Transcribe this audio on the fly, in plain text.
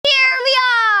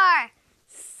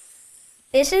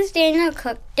This is Daniel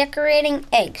Cook decorating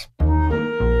eggs.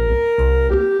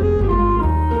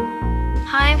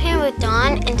 Hi, I'm here with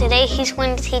Don, and today he's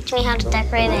going to teach me how to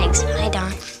decorate eggs. Hi,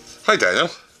 Don. Hi, Daniel.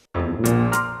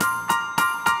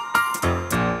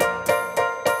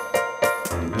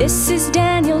 This is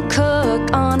Daniel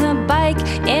Cook on a bike,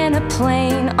 in a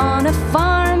plane, on a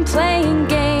farm, playing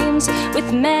games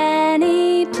with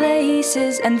many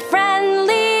places and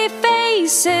friendly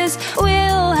faces.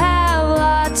 We'll have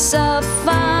lots of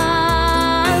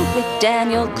fun with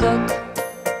Daniel Cook.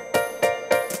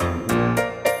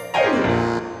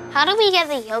 How do we get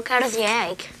the yolk out of the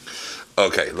egg?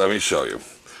 Okay, let me show you.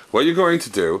 What you're going to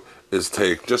do is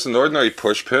take just an ordinary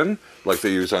push pin, like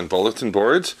they use on bulletin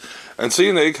boards, and see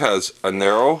an egg has a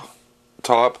narrow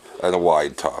top and a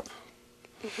wide top.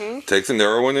 Take the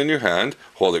narrow one in your hand,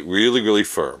 hold it really, really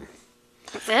firm.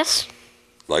 Like this?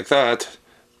 Like that.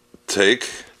 Take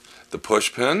the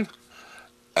push pin,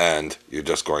 and you're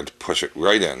just going to push it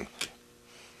right in.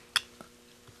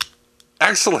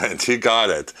 Excellent, you got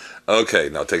it. Okay,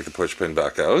 now take the push pin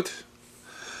back out,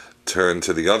 turn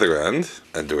to the other end,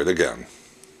 and do it again.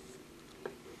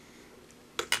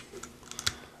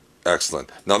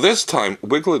 Excellent. Now this time,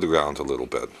 wiggle it around a little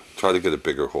bit. Try to get a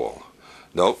bigger hole.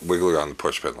 No, wiggle around the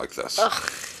push pin like this.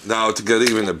 Ugh. Now to get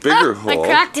even a bigger hole. I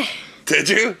cracked it. Did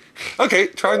you? Okay,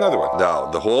 try another one.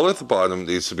 Now, the hole at the bottom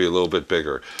needs to be a little bit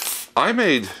bigger. I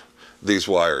made these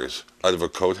wires out of a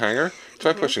coat hanger.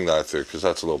 Try pushing that through, because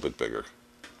that's a little bit bigger.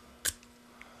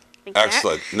 Like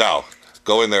Excellent. Now,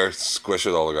 go in there, squish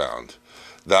it all around.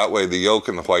 That way the yolk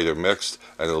and the white are mixed,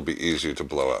 and it'll be easier to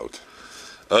blow out.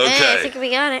 Okay. Hey, I think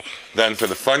we got it. Then for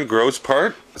the fun, gross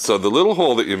part, so the little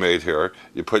hole that you made here,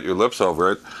 you put your lips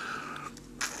over it.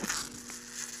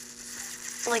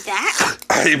 Like that?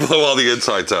 You blow all the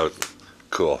insides out.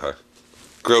 Cool, huh?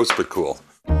 Gross, but cool.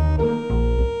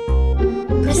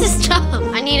 This is tough.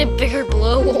 I need a bigger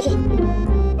blowhole.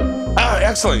 Ah,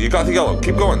 excellent. You got the yellow.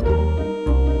 Keep going.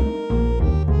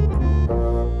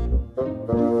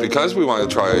 Because we want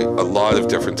to try a lot of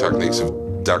different techniques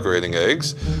of decorating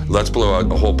eggs, let's blow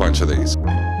out a whole bunch of these.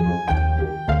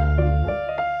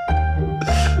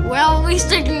 Well, at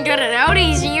least I can get it out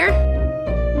easier.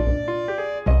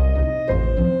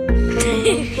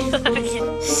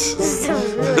 So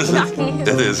yucky.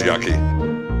 It is yucky.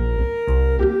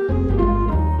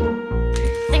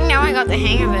 I think now I got the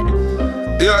hang of it.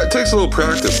 Yeah, it takes a little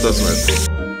practice, doesn't it?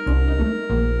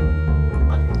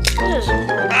 This is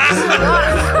a lot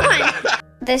of fun.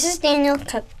 This is Daniel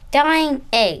Cook dyeing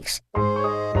eggs.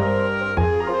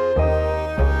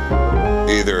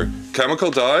 Either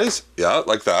chemical dyes, yeah,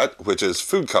 like that, which is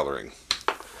food coloring.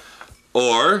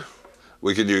 Or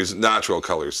we could use natural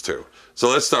colors too. So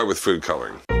let's start with food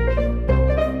coloring.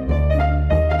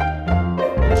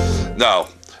 Now,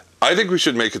 I think we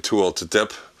should make a tool to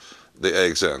dip the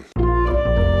eggs in. Do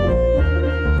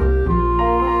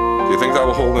you think that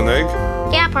will hold an egg?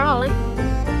 Yeah, probably.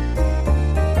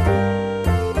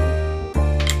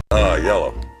 Ah,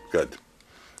 yellow. Good.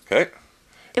 Okay.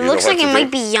 It looks like it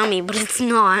might be yummy, but it's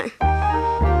not.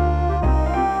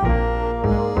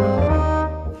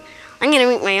 I'm gonna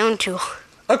make my own tool.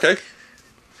 Okay.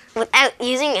 Without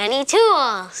using any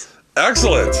tools.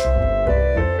 Excellent.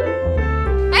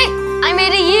 Hey, I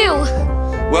made a U.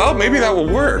 Well, maybe that will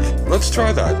work. Let's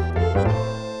try that.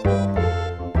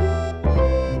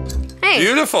 Hey.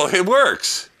 Beautiful, it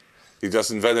works. You just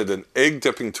invented an egg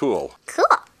dipping tool. Cool.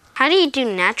 How do you do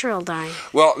natural dyeing?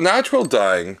 Well, natural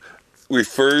dyeing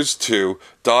refers to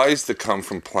dyes that come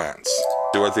from plants.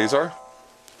 Do you know what these are?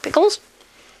 Pickles?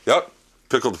 Yep.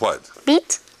 Pickled what?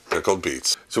 Beets? Pickled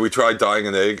beets. So we tried dyeing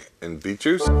an egg in beet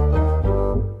juice.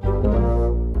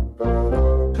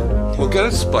 We'll get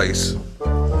a spice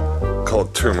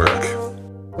called turmeric.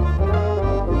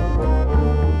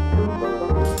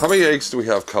 How many eggs do we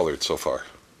have colored so far?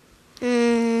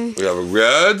 We have a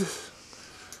red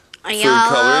food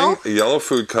coloring, a yellow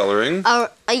food coloring, a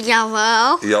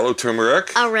yellow, yellow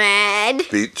turmeric, a red,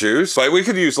 beet juice. But we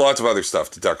could use lots of other stuff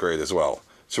to decorate as well.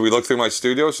 Should we look through my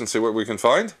studios and see what we can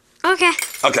find? Okay.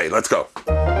 Okay, let's go.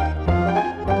 I'm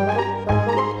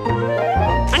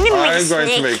gonna make a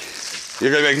snake.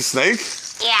 You're gonna make a snake?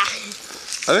 Yeah.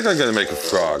 I think I'm gonna make a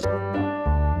frog.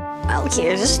 Well,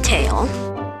 here's his tail.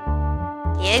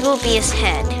 The egg will be his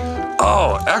head.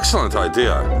 Oh, excellent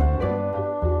idea.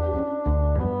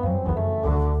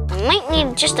 I might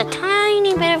need just a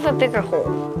tiny bit of a bigger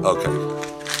hole. Okay.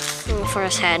 For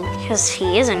his head, because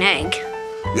he is an egg.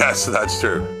 Yes, that's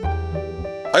true.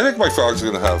 I think my frogs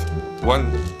are gonna have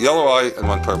one yellow eye and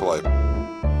one purple eye.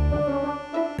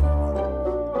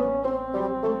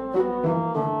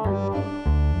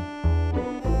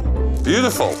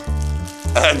 Beautiful.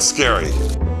 and scary.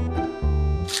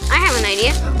 I have an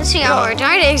idea. Let's see how our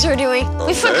dark eggs are doing.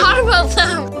 We forgot about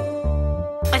them.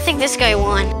 I think this guy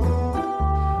won.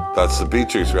 That's the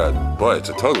beetroot red. Boy, it's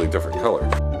a totally different color.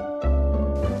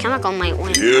 Chemical might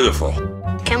win. Beautiful.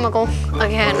 Chemical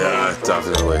again. Yeah,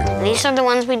 definitely. These are the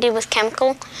ones we did with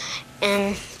chemical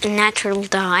and natural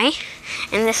dye.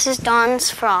 And this is Dawn's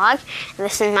frog. And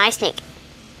this is my snake.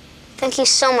 Thank you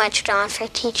so much, Dawn, for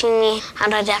teaching me how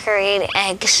to decorate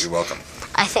eggs. You're welcome.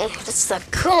 I think it's the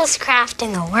coolest craft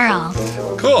in the world.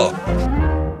 Cool.